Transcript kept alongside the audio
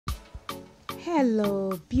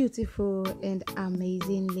Hello, beautiful and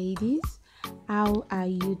amazing ladies. How are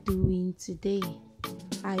you doing today?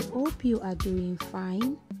 I hope you are doing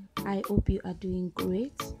fine. I hope you are doing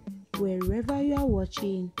great wherever you are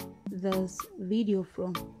watching this video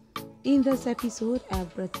from. In this episode,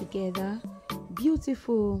 I've brought together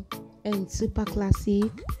beautiful and super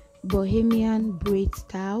classic bohemian braid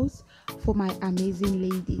styles for my amazing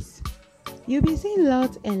ladies. You'll be seeing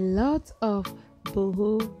lots and lots of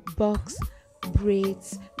boho box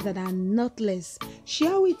braids that are knotless.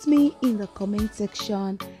 Share with me in the comment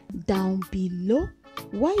section down below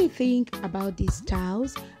what you think about these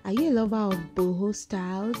styles. Are you a lover of boho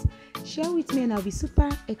styles? Share with me and I'll be super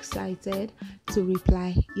excited to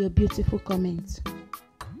reply your beautiful comments.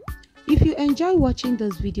 If you enjoy watching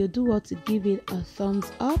this video, do want to give it a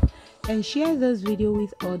thumbs up and share this video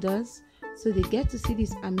with others so they get to see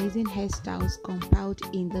these amazing hairstyles compiled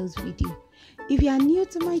in this video. If you are new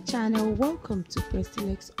to my channel, welcome to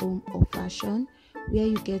Prestilex Home of Fashion, where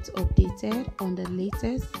you get updated on the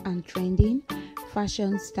latest and trending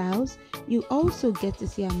fashion styles. You also get to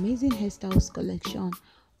see amazing hairstyles collection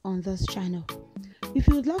on this channel. If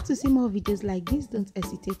you would love to see more videos like this, don't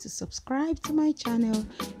hesitate to subscribe to my channel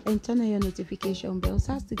and turn on your notification bell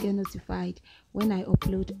so as to get notified when I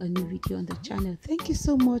upload a new video on the channel. Thank you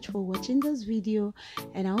so much for watching this video,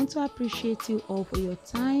 and I want to appreciate you all for your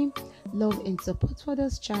time, love and support for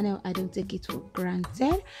this channel. I don't take it for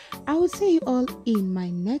granted. I will see you all in my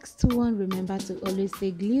next one. Remember to always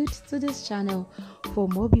stay glued to this channel for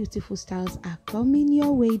more beautiful styles are coming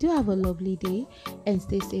your way. Do have a lovely day and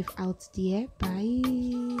stay safe out there. Bye.